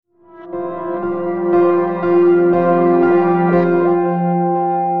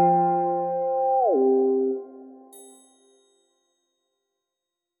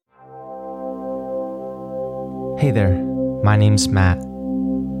name's Matt.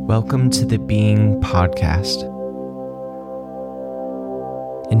 Welcome to the Being Podcast.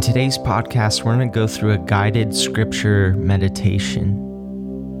 In today's podcast, we're going to go through a guided scripture meditation.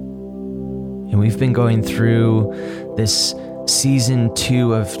 And we've been going through this season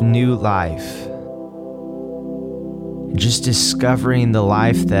 2 of New Life. Just discovering the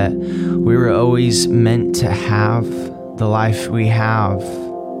life that we were always meant to have, the life we have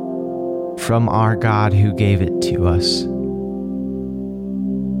from our God who gave it to us.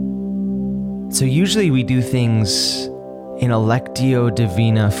 So usually we do things in a Lectio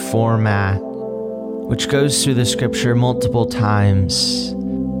Divina format, which goes through the scripture multiple times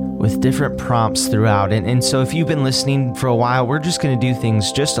with different prompts throughout. And so if you've been listening for a while, we're just going to do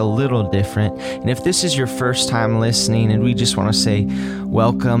things just a little different. And if this is your first time listening, and we just want to say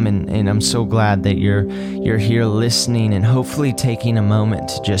welcome, and I'm so glad that you're here listening and hopefully taking a moment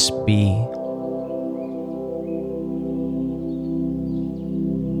to just be.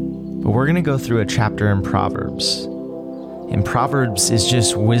 But we're going to go through a chapter in Proverbs. And Proverbs is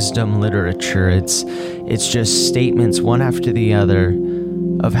just wisdom literature. It's just statements one after the other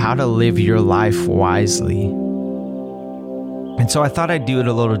of how to live your life wisely. And so I thought I'd do it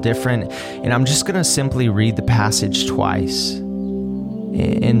a little different, and I'm just going to simply read the passage twice.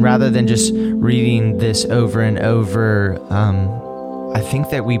 And rather than just reading this over and over, I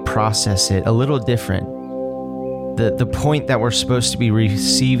think that we process it a little different. The point that we're supposed to be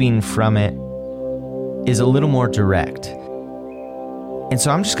receiving from it is a little more direct. And so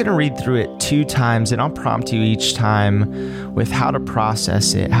I'm just going to read through it 2 times, and I'll prompt you each time with how to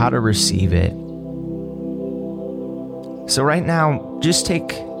process it, how to receive it. So right now, just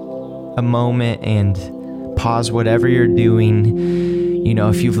take a moment and pause whatever you're doing. You know,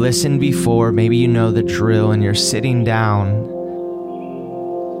 if you've listened before, maybe you know the drill, and you're sitting down.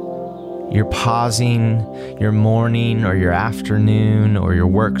 You're pausing your morning or your afternoon or your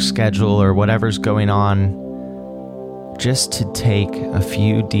work schedule or whatever's going on, just to take a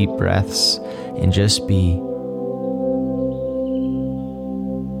few deep breaths and just be.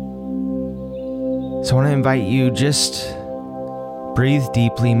 So I want to invite you, just breathe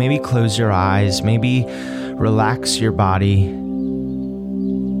deeply, maybe close your eyes, maybe relax your body.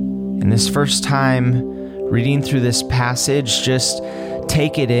 And this first time reading through this passage, just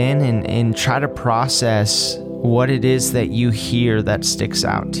take it in and try to process what it is that you hear that sticks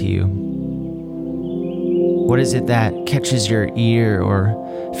out to you. What is it that catches your ear or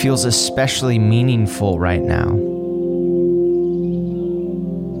feels especially meaningful right now?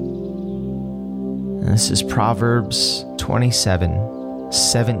 And this is Proverbs 27,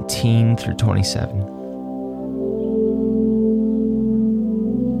 17 through 27.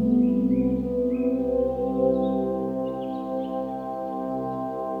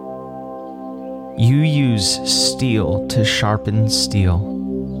 You use steel to sharpen steel,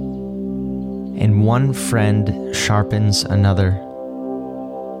 and one friend sharpens another.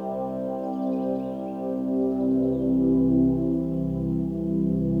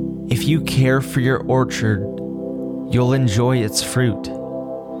 If you care for your orchard, you'll enjoy its fruit.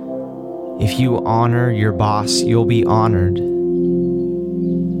 If you honor your boss, you'll be honored.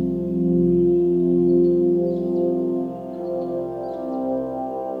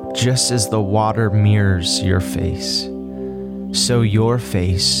 Just as the water mirrors your face, so your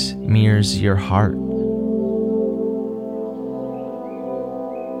face mirrors your heart.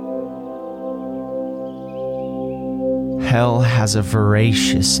 Hell has a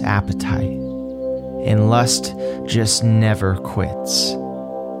voracious appetite, and lust just never quits.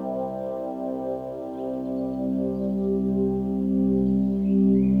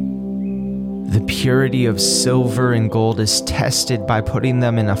 The purity of silver and gold is tested by putting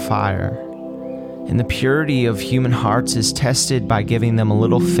them in a fire. And the purity of human hearts is tested by giving them a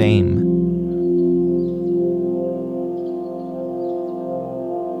little fame.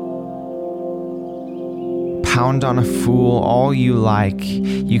 Pound on a fool all you like.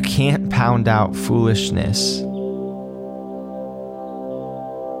 You can't pound out foolishness.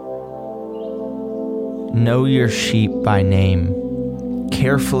 Know your sheep by name.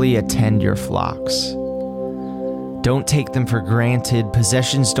 Carefully attend your flocks. Don't take them for granted.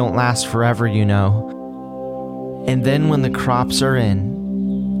 Possessions don't last forever, you know. And then when the crops are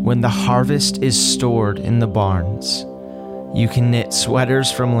in, when the harvest is stored in the barns, you can knit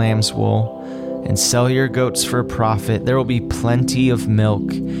sweaters from lamb's wool and sell your goats for a profit. There will be plenty of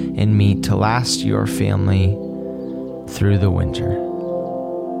milk and meat to last your family through the winter.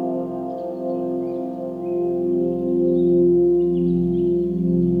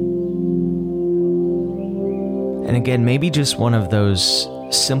 And again, maybe just one of those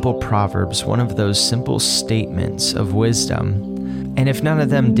simple proverbs, one of those simple statements of wisdom. And if none of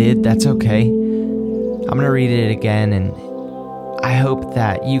them did, that's okay. I'm going to read it again, and I hope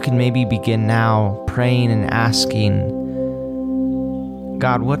that you can maybe begin now praying and asking,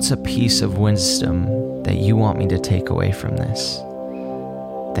 God, what's a piece of wisdom that you want me to take away from this?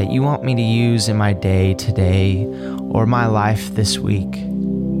 That you want me to use in my day today or my life this week?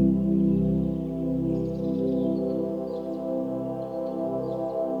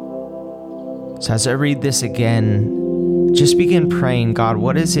 So as I read this again, just begin praying, God,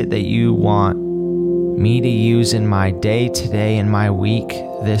 what is it that you want me to use in my day today and my week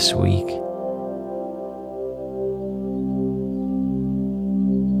this week?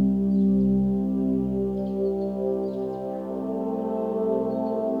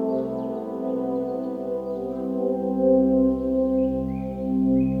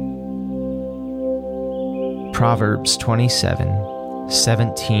 Proverbs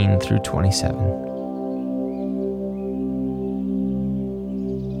 27:17 through 27.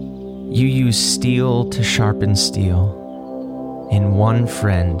 You use steel to sharpen steel, and one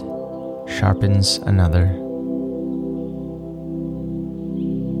friend sharpens another.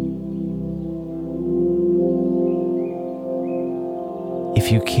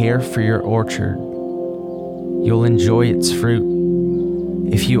 If you care for your orchard, you'll enjoy its fruit.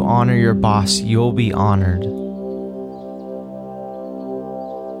 If you honor your boss, you'll be honored.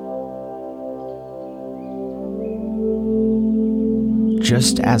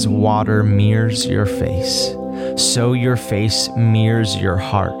 Just as water mirrors your face, so your face mirrors your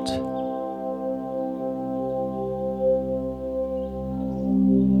heart.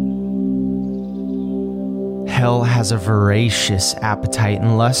 Hell has a voracious appetite,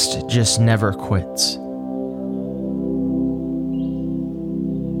 and lust just never quits.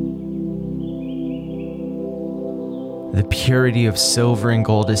 The purity of silver and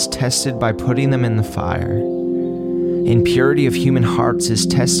gold is tested by putting them in the fire. And purity of human hearts is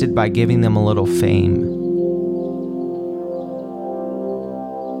tested by giving them a little fame.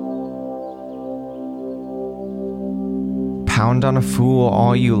 Pound on a fool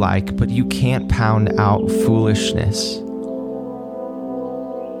all you like, but you can't pound out foolishness.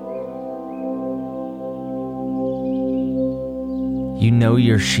 You know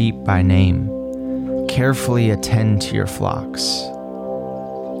your sheep by name. Carefully attend to your flocks.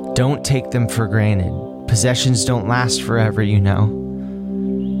 Don't take them for granted. Possessions don't last forever, you know.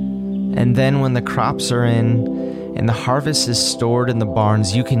 And then when the crops are in and the harvest is stored in the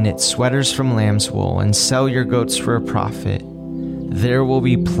barns, you can knit sweaters from lamb's wool and sell your goats for a profit. There will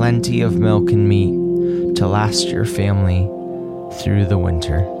be plenty of milk and meat to last your family through the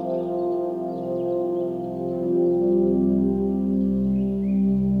winter.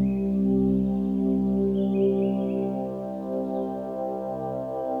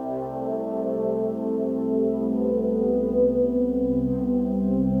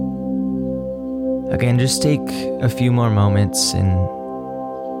 Again, just take a few more moments and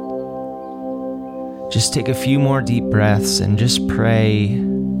just take a few more deep breaths and just pray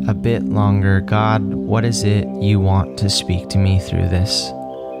a bit longer. God, what is it you want to speak to me through this?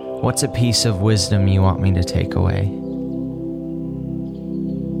 What's a piece of wisdom you want me to take away?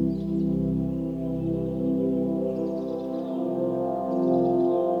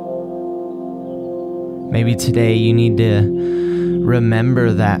 Maybe today you need to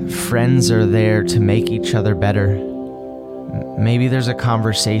remember that friends are there to make each other better. Maybe there's a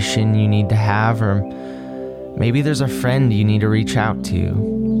conversation you need to have, or maybe there's a friend you need to reach out to.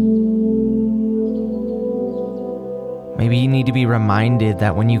 Maybe you need to be reminded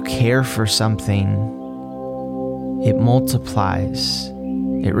that when you care for something, it multiplies,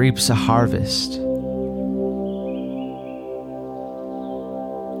 it reaps a harvest.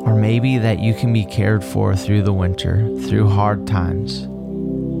 Or maybe that you can be cared for through the winter, through hard times.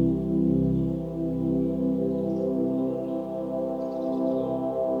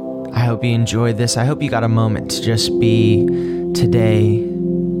 I hope you enjoyed this. I hope you got a moment to just be today.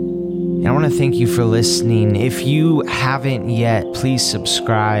 And I want to thank you for listening. If you haven't yet, please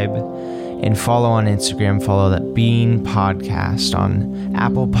subscribe and follow on Instagram. Follow that Bean Podcast on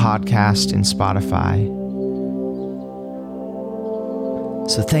Apple Podcast and Spotify.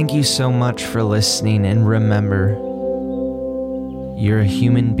 So thank you so much for listening, and remember, you're a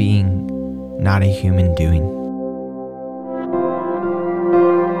human being, not a human doing.